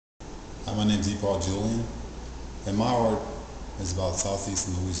Hi, my name is Epaul Julien, and my art is about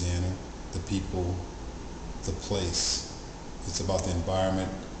southeastern Louisiana, the people, the place. It's about the environment.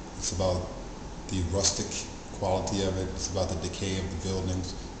 It's about the rustic quality of it. It's about the decay of the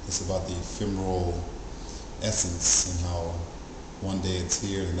buildings. It's about the ephemeral essence and how one day it's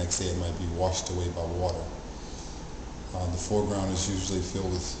here, the next day it might be washed away by water. The foreground is usually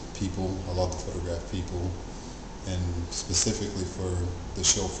filled with people. I love to photograph people, and specifically for the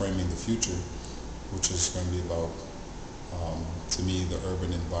show Framing the Future, which is going to be about, to me, the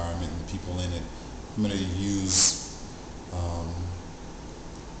urban environment and the people in it. I'm going to use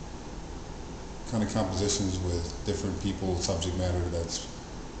kind of compositions with different people, subject matter that's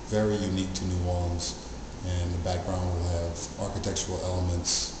very unique to New Orleans, and the background will have architectural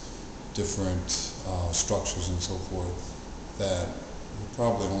elements, different structures and so forth that you'll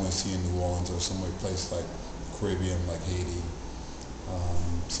probably only see in New Orleans or somewhere place like the Caribbean, like Haiti,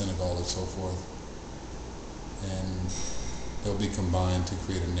 Senegal, and so forth. And they'll be combined to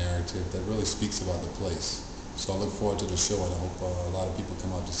create a narrative that really speaks about the place. So I look forward to the show, and I hope a lot of people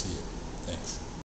come out to see it. Thanks.